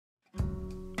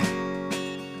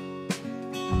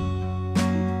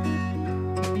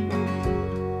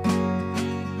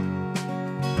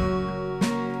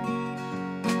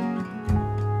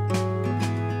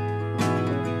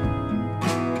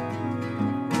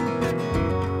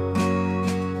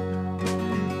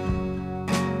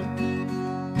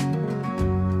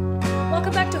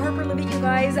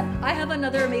guys, I have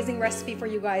another amazing recipe for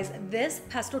you guys. This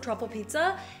pesto truffle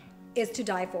pizza is to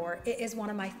die for. It is one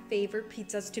of my favorite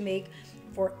pizzas to make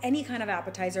for any kind of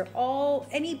appetizer.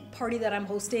 Any party that I'm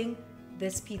hosting,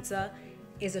 this pizza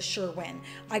is a sure win.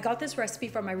 I got this recipe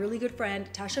from my really good friend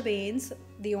Tasha Baines,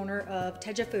 the owner of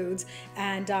Teja Foods,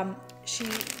 and she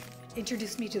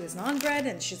introduced me to this naan bread,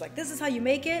 and she's like, this is how you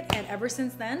make it. And ever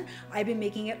since then, I've been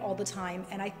making it all the time,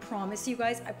 and I promise you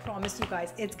guys,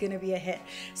 it's gonna be a hit.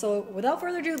 So without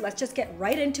further ado, let's just get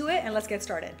right into it and let's get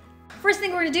started. First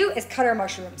thing we're gonna do is cut our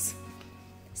mushrooms.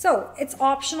 So it's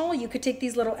optional. You could take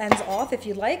these little ends off if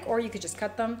you like, or you could just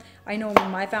cut them. I know in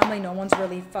my family, no one's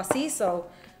really fussy, so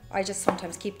I just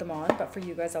sometimes keep them on, but for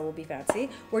you guys, I will be fancy.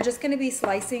 We're just gonna be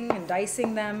slicing and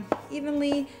dicing them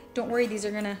evenly. Don't worry, these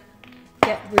are gonna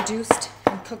get reduced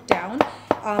and cooked down.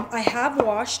 I have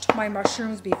washed my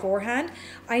mushrooms beforehand.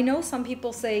 I know some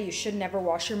people say you should never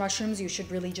wash your mushrooms. You should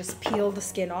really just peel the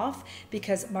skin off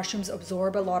because mushrooms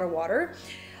absorb a lot of water.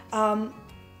 Ain't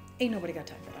nobody got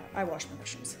time for that. I wash my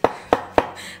mushrooms.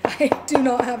 I do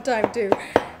not have time to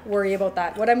worry about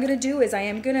that. What I'm gonna do is I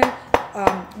am gonna,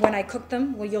 when I cook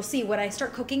them, well, you'll see when I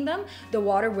start cooking them, the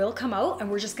water will come out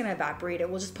and we're just gonna evaporate it.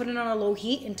 We'll just put it on a low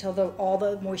heat until all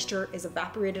the moisture is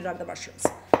evaporated out of the mushrooms.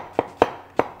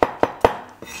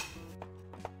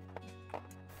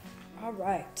 All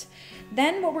right.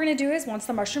 Then what we're gonna do is once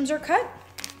the mushrooms are cut,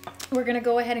 we're gonna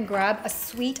go ahead and grab a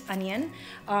sweet onion.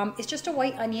 It's just a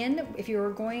white onion. If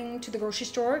you're going to the grocery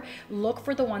store, look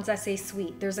for the ones that say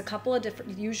sweet. There's a couple of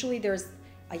different, usually there's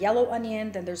a yellow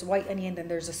onion, then there's a white onion, then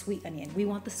there's a sweet onion. We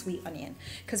want the sweet onion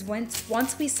because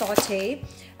once we saute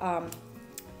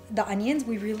the onions,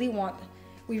 we really want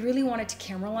it to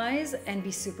caramelize and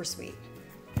be super sweet.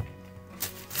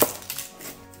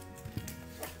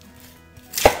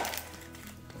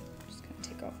 Just gonna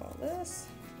take off all this.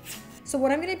 So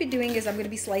what I'm gonna be doing is I'm gonna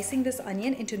be slicing this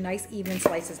onion into nice even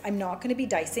slices. I'm not gonna be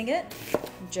dicing it.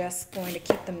 I'm just going to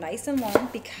keep them nice and long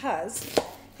because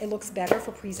it looks better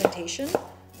for presentation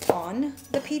on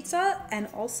the pizza, and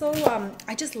also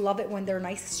I just love it when they're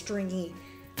nice stringy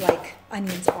like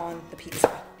onions on the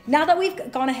pizza. Now that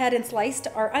we've gone ahead and sliced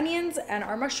our onions and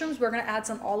our mushrooms, we're gonna add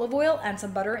some olive oil and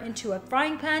some butter into a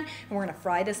frying pan, and we're gonna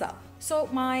fry this up. So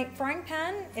my frying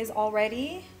pan is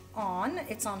already on.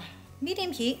 It's on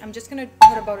medium heat. I'm just gonna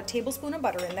put about a tablespoon of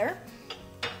butter in there.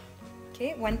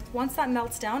 Okay, once that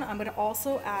melts down, I'm gonna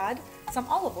also add some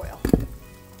olive oil,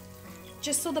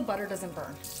 just so the butter doesn't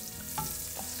burn.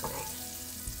 That's great.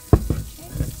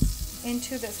 Okay.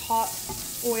 Into this hot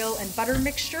oil and butter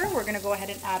mixture, we're gonna go ahead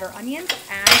and add our onions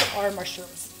and our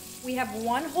mushrooms. We have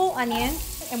one whole onion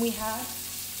and we have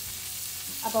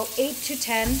about 8 to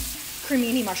 10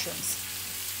 cremini mushrooms.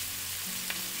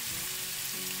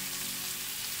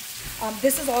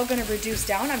 This is all gonna reduce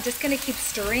down. I'm just gonna keep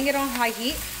stirring it on high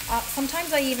heat.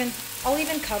 Sometimes I'll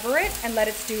even cover it and let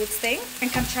it do its thing,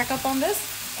 and come check up on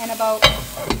this in about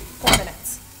 4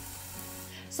 minutes.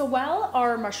 So while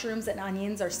our mushrooms and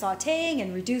onions are sauteing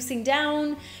and reducing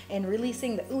down and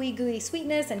releasing the ooey gooey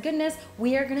sweetness and goodness,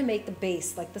 we are gonna make the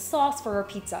base, like the sauce for our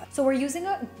pizza. So we're using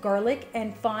a garlic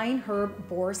and fine herb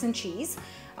Boursin cheese.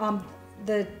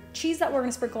 The cheese that we're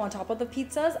gonna sprinkle on top of the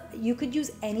pizzas, you could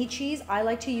use any cheese. I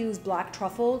like to use black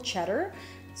truffle cheddar,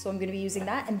 so I'm gonna be using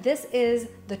that. And this is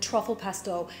the truffle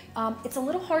pesto. It's a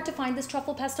little hard to find this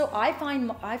truffle pesto. I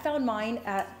found mine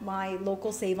at my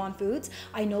local Save On Foods.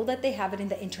 I know that they have it in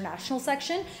the international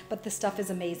section, but this stuff is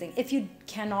amazing. If you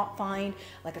cannot find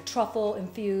like a truffle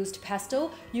infused pesto,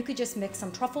 you could just mix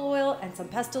some truffle oil and some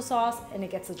pesto sauce and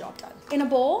it gets the job done. In a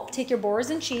bowl, take your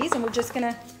Boursin cheese, and we're just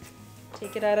gonna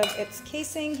take it out of its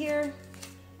casing here,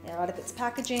 and out of its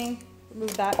packaging,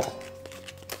 remove that.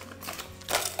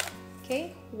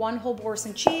 Okay, one whole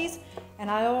Boursin cheese,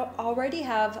 and I already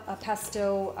have a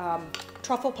pesto,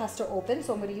 truffle pesto open,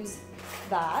 so I'm gonna use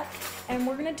that. And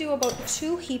we're gonna do about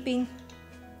 2 heaping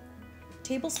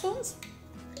tablespoons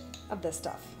of this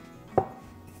stuff.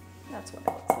 That's what it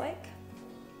looks like.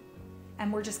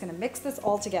 And we're just gonna mix this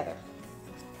all together.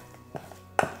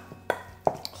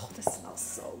 Oh, this smells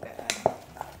so good.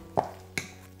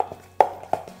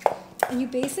 And you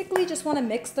basically just want to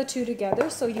mix the two together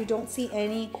so you don't see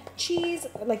any cheese,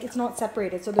 like it's not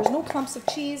separated. So there's no clumps of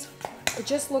cheese. It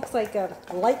just looks like a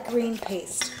light green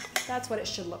paste. That's what it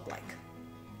should look like.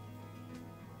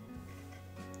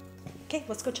 Okay,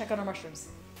 let's go check out our mushrooms.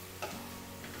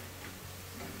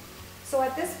 So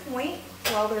at this point,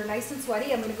 while they're nice and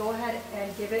sweaty, I'm going to go ahead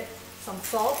and give it some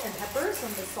salt and pepper. So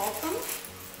I'm going to salt them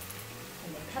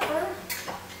and then pepper.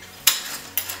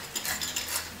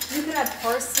 You can add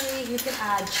parsley, you can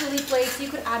add chili flakes, you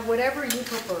could add whatever you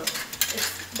prefer.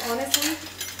 It's honestly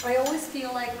I always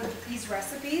feel like with these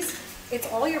recipes, it's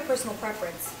all your personal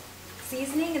preference.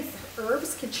 Seasoning and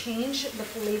herbs can change the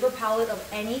flavor palette of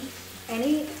any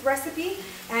recipe.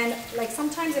 And like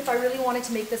sometimes if I really wanted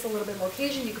to make this a little bit more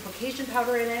Cajun, you could put Cajun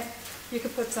powder in it. You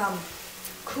could put some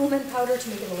cumin powder to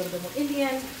make it a little bit more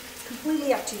Indian. It's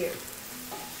completely up to you.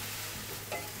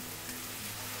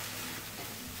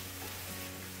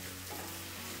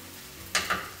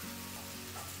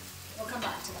 We'll come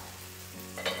back to that.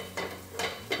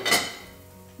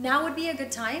 Now would be a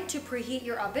good time to preheat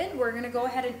your oven. We're gonna go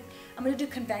ahead and I'm gonna do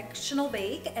conventional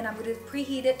bake and I'm gonna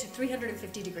preheat it to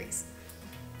 350 degrees.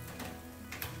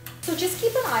 So just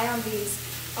keep an eye on these.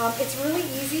 It's really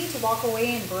easy to walk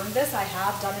away and burn this. I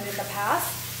have done it in the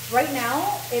past. Right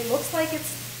now, it looks like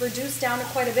it's reduced down to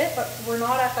quite a bit, but we're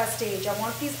not at that stage. I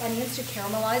want these onions to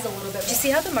caramelize a little bit. You see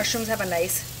how the mushrooms have a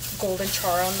nice golden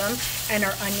char on them, and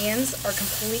our onions are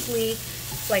completely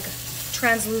like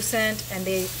translucent and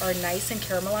they are nice and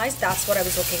caramelized. That's what I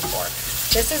was looking for.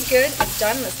 This is good. It's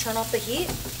done. Let's turn off the heat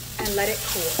and let it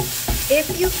cool.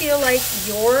 If you feel like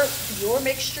your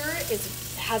mixture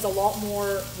has a lot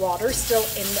more water still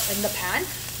in the pan,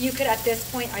 you could at this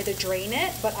point either drain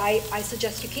it, but I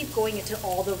suggest you keep going until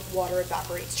all the water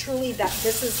evaporates. Truly,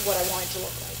 this is what I want it to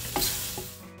look like.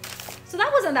 So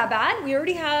that wasn't that bad. We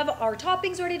already have our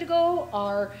toppings ready to go,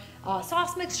 our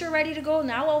sauce mixture ready to go.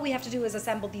 Now all we have to do is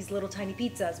assemble these little tiny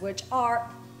pizzas, which are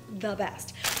the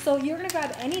best. So you're gonna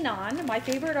grab any naan. My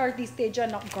favorite are these Teja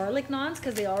garlic naans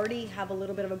because they already have a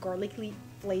little bit of a garlicky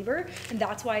flavor, and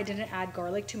that's why I didn't add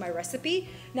garlic to my recipe.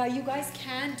 Now you guys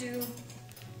can do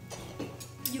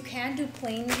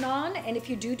plain naan, and if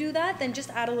you do that, then just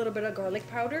add a little bit of garlic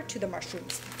powder to the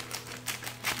mushrooms.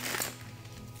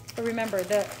 But remember,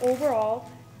 the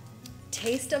overall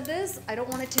taste of this, I don't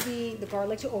want it to be the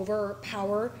garlic to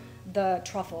overpower the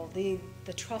truffle. The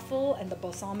truffle and the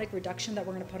balsamic reduction that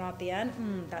we're gonna put on at the end,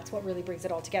 that's what really brings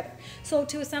it all together. So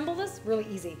to assemble this, really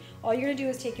easy. All you're gonna do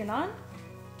is take your naan,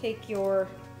 take your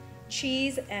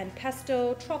cheese and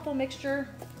pesto truffle mixture,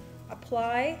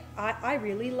 apply. I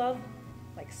really love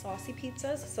like saucy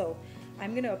pizzas, so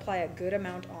I'm gonna apply a good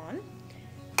amount on.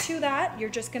 To that, you're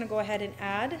just gonna go ahead and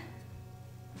add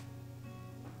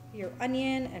your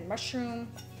onion and mushroom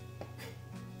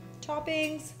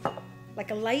toppings, like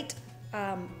a light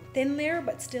thin layer,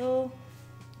 but still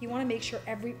you want to make sure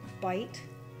every bite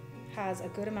has a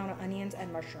good amount of onions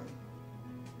and mushroom.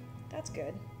 That's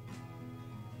good.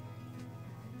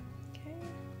 Okay,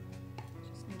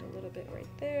 just need a little bit right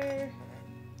there.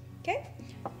 Okay,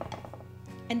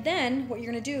 and then what you're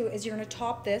going to do is you're going to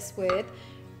top this with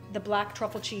the black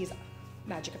truffle cheese.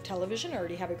 Magic of television, I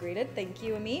already have it grated. Thank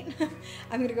you, Amit.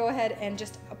 I'm going to go ahead and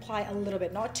just apply a little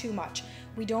bit, not too much.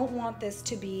 We don't want this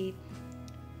to be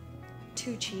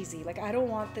too cheesy. Like I don't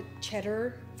want the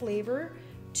cheddar flavor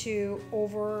to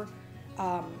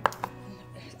I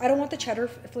don't want the cheddar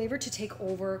flavor to take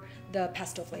over the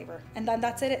pesto flavor. And then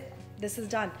that's it. This is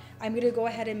done. I'm gonna go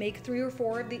ahead and make 3 or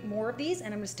 4 more of these,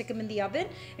 and I'm gonna stick them in the oven,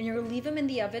 and you're gonna leave them in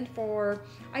the oven for,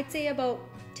 I'd say about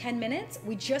 10 minutes.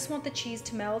 We just want the cheese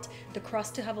to melt, the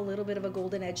crust to have a little bit of a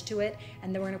golden edge to it,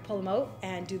 and then we're gonna pull them out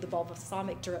and do the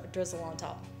balsamic drizzle on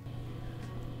top.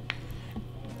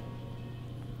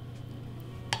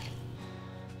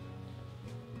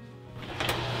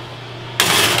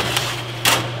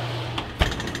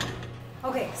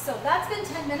 Okay, so that's been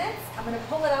 10 minutes. I'm gonna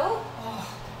pull it out.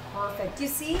 Oh, perfect. You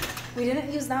see, we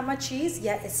didn't use that much cheese,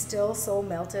 yet it's still so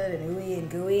melted and ooey and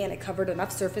gooey, and it covered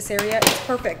enough surface area. It's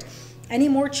perfect. Any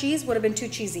more cheese would have been too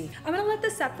cheesy. I'm gonna let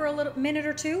this set for a minute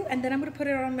or two, and then I'm gonna put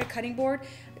it on my cutting board,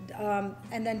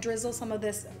 and then drizzle some of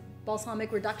this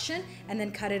balsamic reduction, and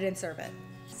then cut it and serve it.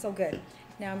 So good.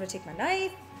 Now I'm gonna take my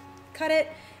knife, cut it,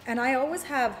 and I always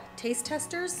have taste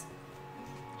testers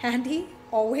handy,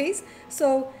 always.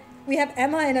 So we have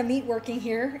Emma and Amit working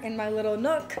here in my little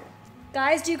nook.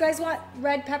 Guys, do you guys want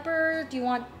red pepper? Do you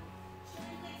want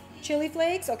chili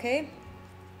flakes? Okay,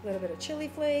 a little bit of chili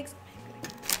flakes.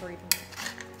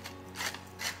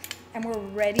 And we're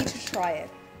ready to try it.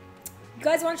 You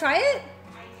guys want to try it?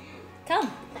 I do.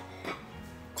 Come.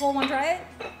 Cole, want to try it?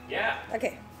 Yeah.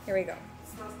 Okay, here we go. It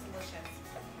smells delicious.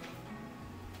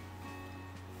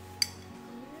 Yes,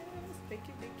 thank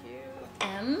you, thank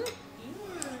you.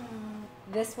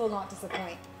 This will not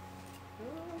disappoint.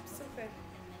 Oh, so good.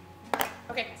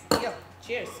 Okay, yo,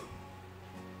 cheers.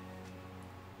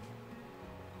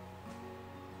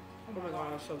 Oh my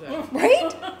god, it's so good.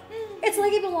 Right? It's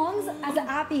like it belongs as an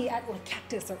appy at like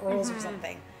Cactus or Earl's or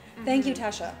something. Thank you,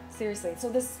 Tasha. Seriously. So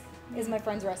this is my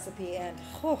friend's recipe, and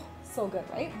oh, so good,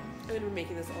 right? I'm gonna be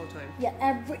making this all the time.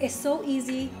 Yeah, it's so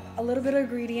easy. A little bit of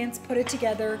ingredients, put it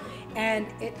together, and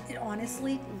it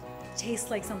honestly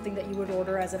tastes like something that you would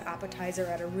order as an appetizer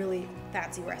at a really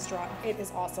fancy restaurant. It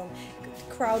is awesome.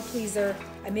 Crowd pleaser.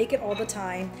 I make it all the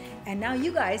time, and now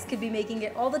you guys could be making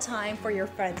it all the time for your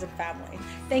friends and family.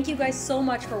 Thank you guys so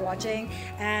much for watching,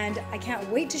 and I can't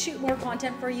wait to shoot more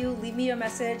content for you. Leave me a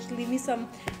message, leave me some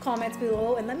comments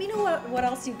below, and let me know what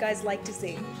else you guys like to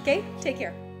see. Okay, take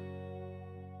care.